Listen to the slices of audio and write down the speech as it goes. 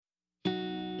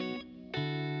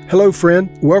Hello, friend.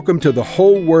 Welcome to the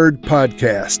Whole Word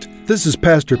Podcast. This is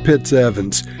Pastor Pitts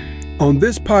Evans. On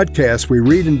this podcast, we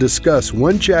read and discuss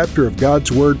one chapter of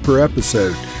God's Word per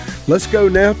episode. Let's go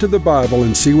now to the Bible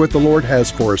and see what the Lord has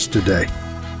for us today.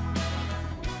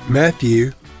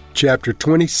 Matthew chapter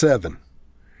 27.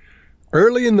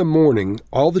 Early in the morning,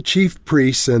 all the chief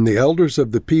priests and the elders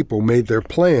of the people made their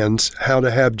plans how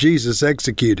to have Jesus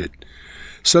executed.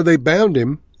 So they bound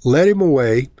him, led him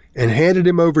away, and handed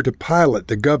him over to Pilate,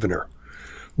 the governor.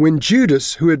 When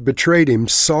Judas, who had betrayed him,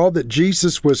 saw that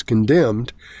Jesus was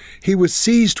condemned, he was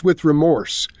seized with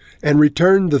remorse and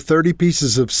returned the 30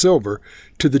 pieces of silver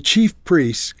to the chief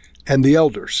priests and the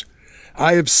elders.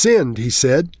 "I have sinned," he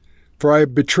said, "for I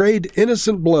have betrayed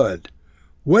innocent blood."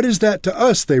 "What is that to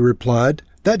us?" they replied.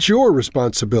 "That's your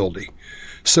responsibility."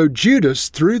 So Judas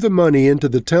threw the money into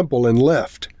the temple and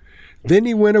left. Then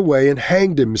he went away and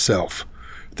hanged himself.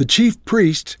 The chief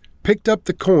priest picked up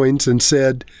the coins and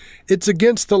said, "It's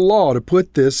against the law to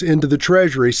put this into the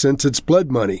treasury since it's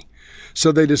blood money."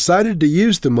 So they decided to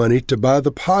use the money to buy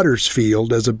the potter's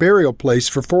field as a burial place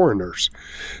for foreigners.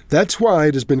 That's why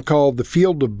it has been called the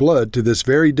Field of Blood to this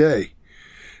very day.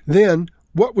 Then,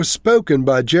 what was spoken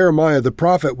by Jeremiah the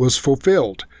prophet was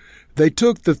fulfilled. They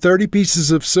took the 30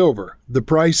 pieces of silver, the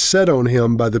price set on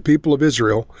him by the people of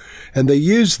Israel, and they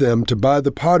used them to buy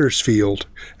the potter's field,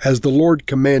 as the Lord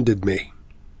commanded me.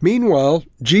 Meanwhile,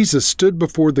 Jesus stood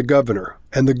before the governor,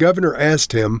 and the governor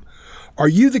asked him, "Are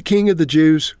you the king of the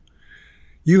Jews?"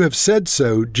 "You have said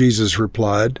so," Jesus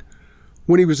replied.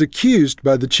 When he was accused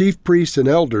by the chief priests and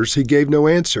elders, he gave no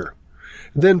answer.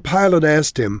 Then Pilate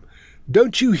asked him,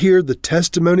 "Don't you hear the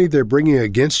testimony they're bringing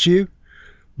against you?"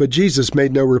 But Jesus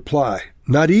made no reply,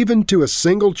 not even to a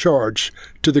single charge,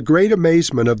 to the great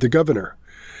amazement of the governor.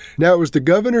 Now it was the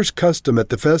governor's custom at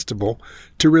the festival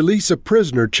to release a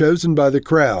prisoner chosen by the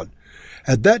crowd.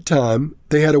 At that time,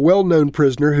 they had a well-known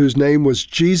prisoner whose name was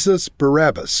Jesus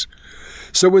Barabbas.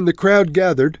 So when the crowd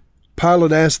gathered,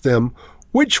 Pilate asked them,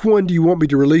 "Which one do you want me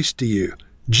to release to you,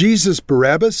 Jesus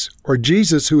Barabbas or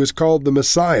Jesus who is called the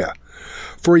Messiah?"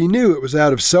 For he knew it was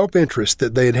out of self-interest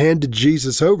that they had handed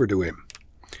Jesus over to him.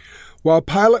 While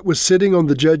Pilate was sitting on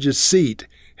the judge's seat,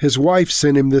 his wife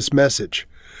sent him this message: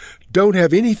 "Don't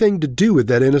have anything to do with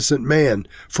that innocent man,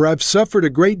 for I've suffered a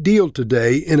great deal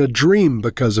today in a dream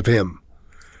because of him."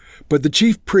 But the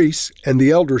chief priests and the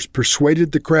elders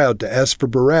persuaded the crowd to ask for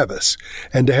Barabbas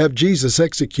and to have Jesus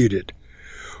executed.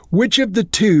 "Which of the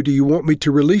two do you want me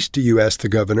to release to you?" asked the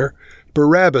governor.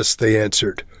 "Barabbas," they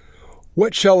answered.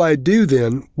 "What shall I do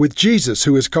then with Jesus,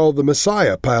 who is called the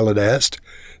Messiah?" Pilate asked.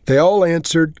 They all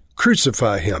answered,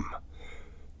 "Crucify him."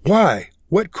 "Why?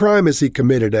 What crime has he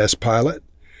committed?" asked Pilate.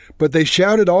 But they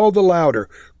shouted all the louder,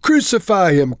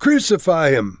 "Crucify him!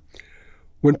 Crucify him!"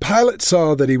 When Pilate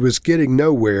saw that he was getting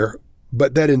nowhere,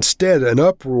 but that instead an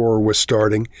uproar was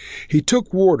starting, he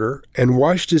took water and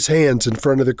washed his hands in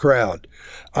front of the crowd.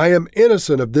 "I am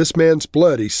innocent of this man's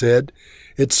blood," he said.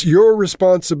 "It's your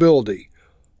responsibility."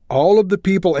 All of the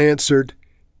people answered,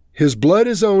 "His blood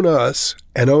is on us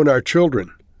and on our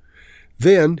children."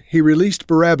 Then he released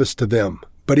Barabbas to them,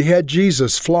 but he had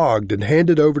Jesus flogged and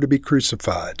handed over to be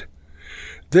crucified.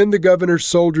 Then the governor's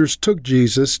soldiers took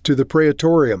Jesus to the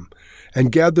praetorium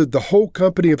and gathered the whole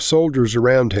company of soldiers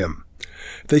around him.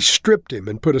 They stripped him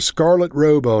and put a scarlet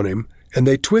robe on him, and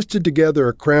they twisted together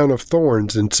a crown of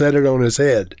thorns and set it on his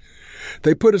head.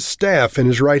 They put a staff in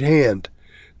his right hand.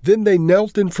 Then they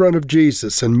knelt in front of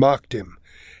Jesus and mocked him.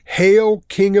 "Hail,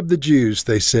 King of the Jews,"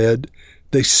 they said.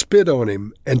 They spit on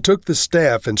him and took the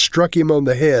staff and struck him on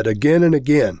the head again and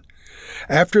again.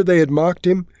 After they had mocked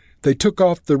him, they took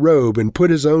off the robe and put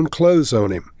his own clothes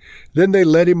on him. Then they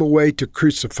led him away to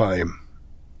crucify him.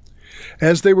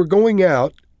 As they were going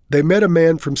out, they met a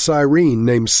man from Cyrene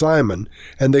named Simon,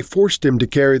 and they forced him to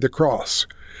carry the cross.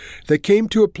 They came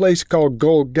to a place called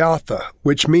Golgotha,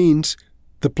 which means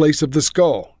the place of the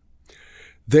skull.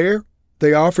 There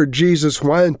they offered Jesus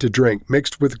wine to drink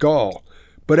mixed with gall,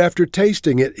 but after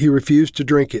tasting it, he refused to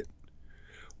drink it.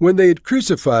 When they had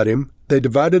crucified him, they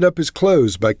divided up his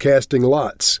clothes by casting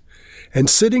lots, and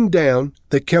sitting down,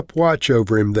 they kept watch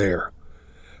over him there.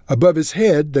 Above his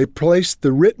head, they placed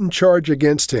the written charge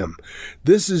against him: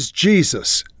 "This is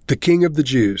Jesus, the King of the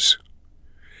Jews."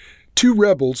 2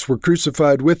 rebels were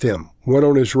crucified with him, one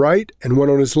on his right and one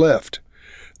on his left.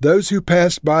 Those who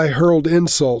passed by hurled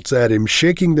insults at him,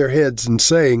 shaking their heads and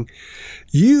saying,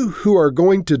 "You who are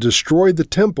going to destroy the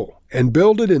temple and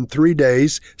build it in 3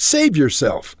 days, save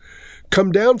yourself.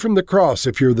 Come down from the cross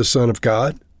if you're the Son of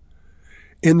God."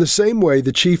 In the same way,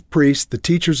 the chief priests, the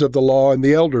teachers of the law, and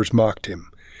the elders mocked him.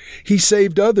 "He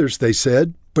saved others," they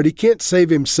said, but he can't save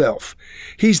himself.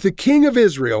 He's the King of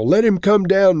Israel. Let him come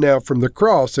down now from the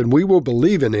cross, and we will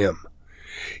believe in him.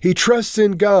 He trusts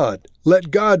in God.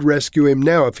 Let God rescue him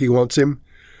now if he wants him.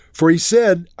 For he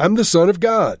said, I'm the Son of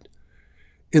God.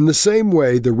 In the same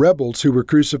way, the rebels who were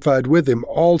crucified with him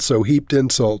also heaped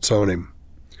insults on him.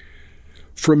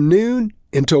 From noon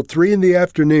until 3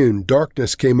 p.m,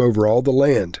 darkness came over all the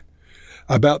land.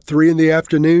 About 3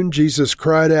 p.m, Jesus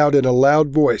cried out in a loud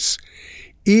voice,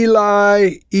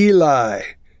 Eli, Eli,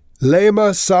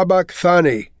 lema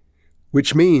sabachthani,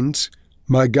 which means,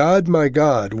 my God,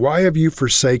 why have you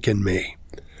forsaken me?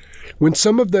 When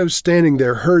some of those standing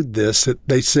there heard this,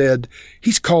 they said,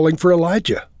 He's calling for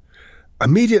Elijah.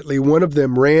 Immediately one of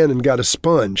them ran and got a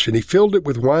sponge, and he filled it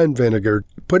with wine vinegar,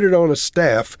 put it on a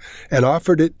staff, and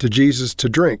offered it to Jesus to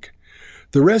drink.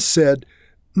 The rest said,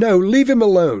 No, leave him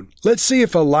alone. Let's see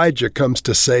if Elijah comes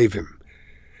to save him.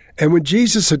 And when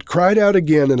Jesus had cried out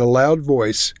again in a loud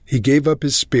voice, he gave up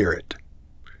his spirit.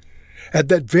 At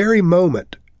that very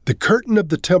moment, the curtain of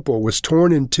the temple was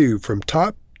torn in two from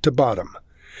top to bottom.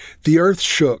 The earth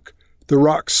shook, the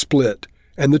rocks split,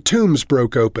 and the tombs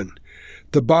broke open.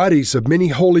 The bodies of many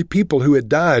holy people who had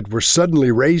died were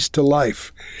suddenly raised to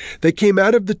life. They came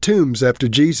out of the tombs after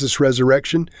Jesus'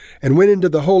 resurrection and went into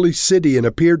the holy city and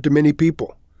appeared to many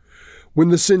people. When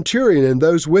the centurion and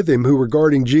those with him who were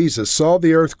guarding Jesus saw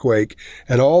the earthquake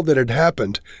and all that had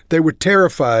happened, they were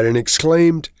terrified and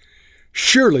exclaimed,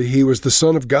 Surely he was the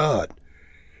Son of God.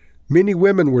 Many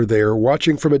women were there,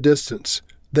 watching from a distance.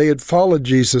 They had followed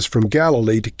Jesus from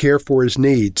Galilee to care for his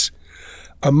needs.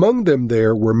 Among them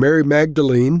there were Mary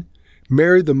Magdalene,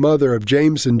 Mary the mother of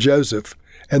James and Joseph,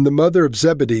 and the mother of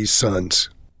Zebedee's sons.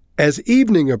 As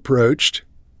evening approached,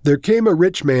 there came a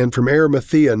rich man from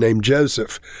Arimathea named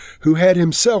Joseph, who had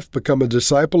himself become a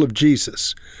disciple of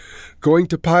Jesus. Going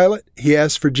to Pilate, he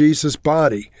asked for Jesus'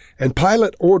 body, and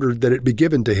Pilate ordered that it be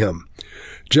given to him.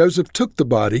 Joseph took the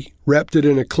body, wrapped it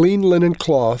in a clean linen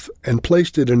cloth, and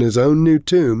placed it in his own new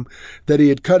tomb that he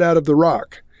had cut out of the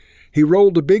rock. He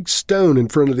rolled a big stone in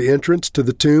front of the entrance to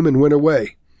the tomb and went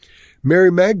away.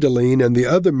 Mary Magdalene and the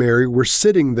other Mary were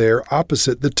sitting there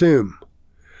opposite the tomb.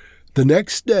 The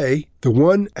next day, the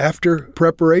one after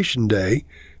Preparation Day,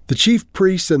 the chief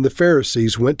priests and the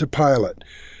Pharisees went to Pilate.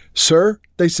 Sir,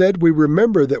 they said, we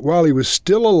remember that while he was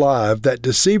still alive, that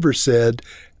deceiver said,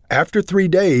 After 3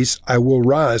 days I will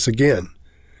rise again.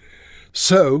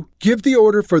 So give the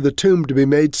order for the tomb to be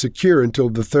made secure until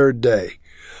the 3rd day.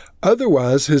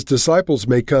 Otherwise, his disciples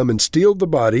may come and steal the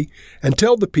body and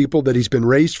tell the people that he's been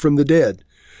raised from the dead.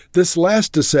 This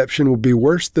last deception will be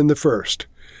worse than the first.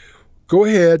 Go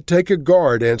ahead, take a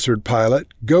guard, answered Pilate.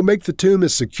 Go make the tomb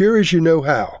as secure as you know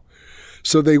how.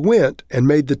 So they went and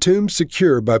made the tomb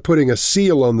secure by putting a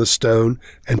seal on the stone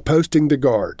and posting the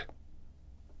guard.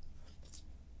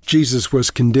 Jesus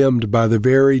was condemned by the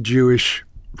very Jewish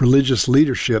religious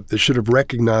leadership that should have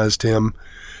recognized him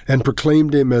and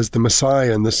proclaimed him as the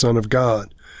Messiah and the Son of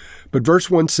God. But verse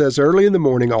 1 says, Early in the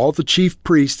morning, all the chief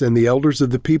priests and the elders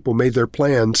of the people made their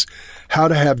plans how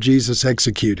to have Jesus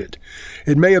executed.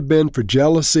 It may have been for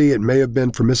jealousy, it may have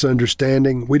been for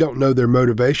misunderstanding. We don't know their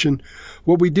motivation.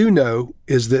 What we do know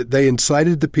is that they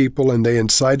incited the people and they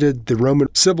incited the Roman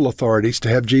civil authorities to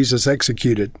have Jesus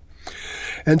executed.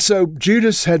 And so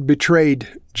Judas had betrayed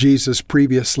Jesus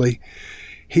previously.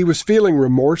 He was feeling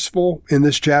remorseful in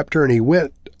this chapter, and he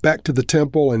went back to the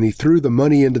temple and he threw the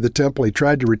money into the temple. He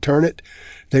tried to return it.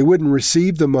 They wouldn't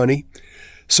receive the money.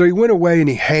 So he went away and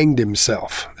he hanged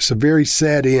himself. It's a very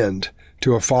sad end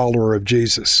to a follower of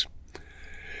Jesus.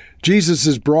 Jesus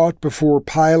is brought before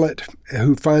Pilate,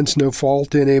 who finds no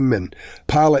fault in him, and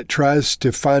Pilate tries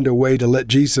to find a way to let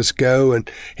Jesus go, and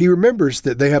he remembers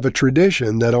that they have a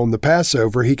tradition that on the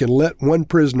Passover he can let one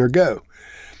prisoner go.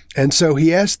 And so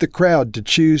he asked the crowd to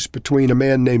choose between a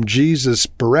man named Jesus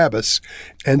Barabbas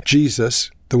and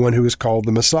Jesus, the one who is called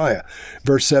the Messiah.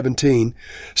 Verse 17,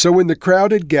 So when the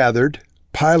crowd had gathered,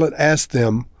 Pilate asked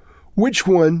them, Which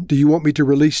one do you want me to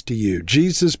release to you,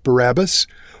 Jesus Barabbas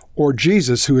or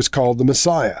Jesus who is called the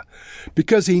Messiah?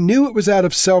 Because he knew it was out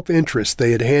of self-interest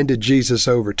they had handed Jesus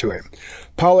over to him.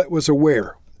 Pilate was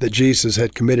aware that Jesus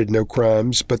had committed no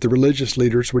crimes, but the religious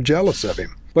leaders were jealous of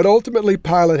him. But ultimately,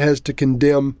 Pilate has to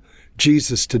condemn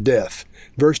Jesus to death.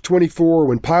 Verse 24,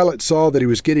 when Pilate saw that he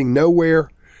was getting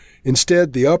nowhere,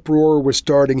 instead the uproar was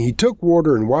starting, he took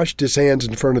water and washed his hands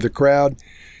in front of the crowd.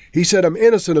 He said, I'm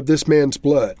innocent of this man's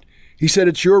blood. He said,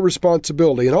 it's your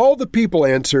responsibility. And all the people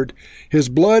answered, his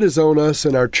blood is on us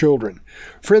and our children.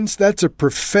 Friends, that's a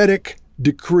prophetic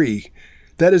decree.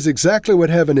 That is exactly what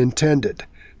heaven intended,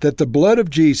 that the blood of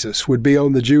Jesus would be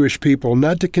on the Jewish people,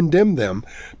 not to condemn them,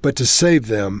 but to save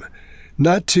them.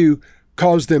 not to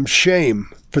cause them shame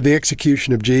for the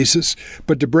execution of Jesus,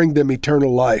 but to bring them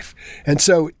eternal life. And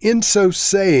so, in so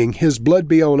saying, his blood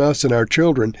be on us and our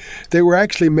children, they were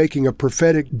actually making a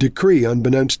prophetic decree,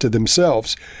 unbeknownst to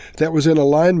themselves, that was in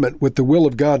alignment with the will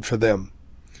of God for them.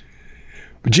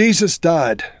 Jesus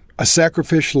died a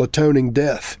sacrificial atoning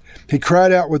death. He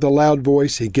cried out with a loud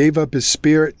voice. He gave up his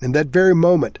spirit. In that very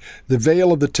moment, the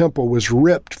veil of the temple was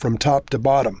ripped from top to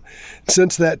bottom.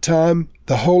 Since that time,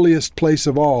 the holiest place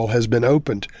of all has been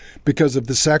opened because of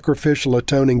the sacrificial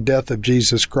atoning death of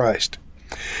Jesus Christ.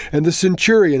 And the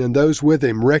centurion and those with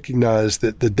him recognized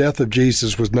that the death of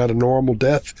Jesus was not a normal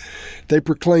death. They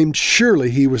proclaimed,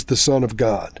 surely he was the Son of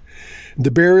God.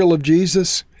 The burial of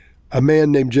Jesus, a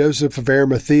man named Joseph of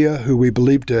Arimathea, who we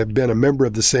believe to have been a member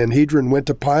of the Sanhedrin, went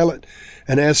to Pilate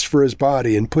and asked for his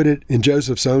body and put it in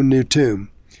Joseph's own new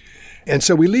tomb. And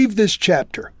so we leave this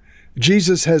chapter.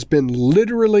 Jesus has been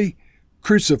literally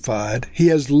crucified. He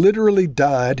has literally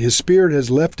died. His spirit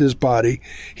has left his body.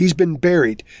 He's been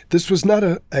buried. This was not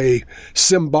a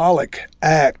symbolic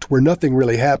act where nothing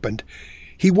really happened.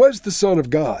 He was the Son of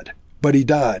God. But he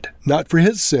died, not for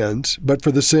his sins, but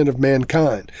for the sin of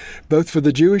mankind, both for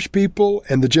the Jewish people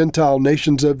and the Gentile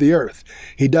nations of the earth.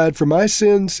 He died for my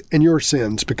sins and your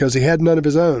sins because he had none of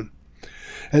his own.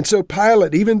 And so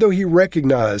Pilate, even though he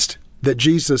recognized that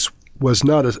Jesus was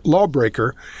not a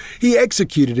lawbreaker, he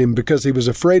executed him because he was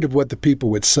afraid of what the people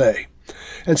would say.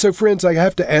 And so, friends, I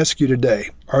have to ask you today,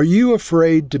 are you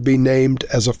afraid to be named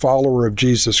as a follower of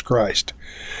Jesus Christ?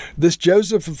 This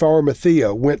Joseph of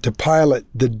Arimathea went to Pilate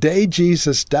the day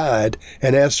Jesus died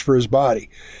and asked for his body.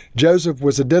 Joseph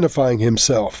was identifying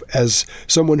himself as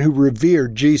someone who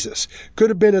revered Jesus. Could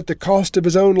have been at the cost of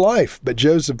his own life, but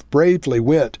Joseph bravely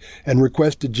went and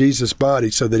requested Jesus'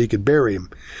 body so that he could bury him.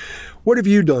 What have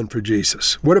you done for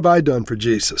Jesus? What have I done for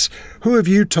Jesus? Who have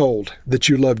you told that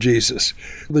you love Jesus,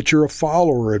 that you're a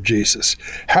follower of Jesus?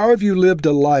 How have you lived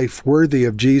a life worthy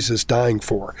of Jesus dying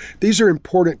for? These are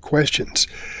important questions.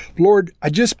 Lord, I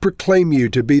just proclaim you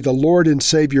to be the Lord and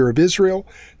Savior of Israel,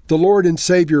 the Lord and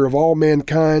Savior of all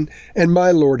mankind, and my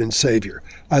Lord and Savior.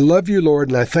 I love you, Lord,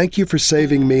 and I thank you for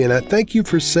saving me, and I thank you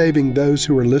for saving those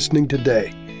who are listening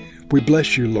today. We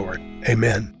bless you, Lord.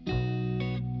 Amen.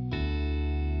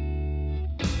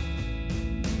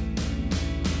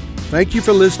 Thank you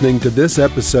for listening to this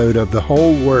episode of The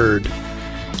Whole Word.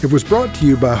 It was brought to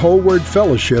you by Whole Word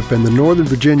Fellowship and the Northern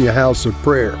Virginia House of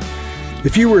Prayer.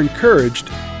 If you were encouraged,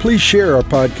 please share our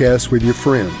podcast with your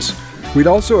friends. We'd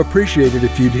also appreciate it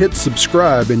if you'd hit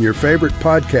subscribe in your favorite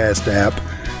podcast app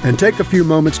and take a few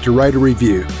moments to write a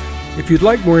review. If you'd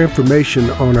like more information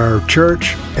on our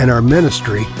church and our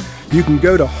ministry, you can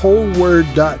go to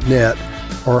wholeword.net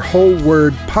or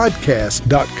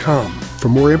wholewordpodcast.com for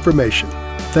more information.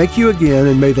 Thank you again,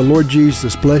 and may the Lord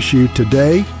Jesus bless you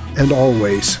today and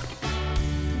always.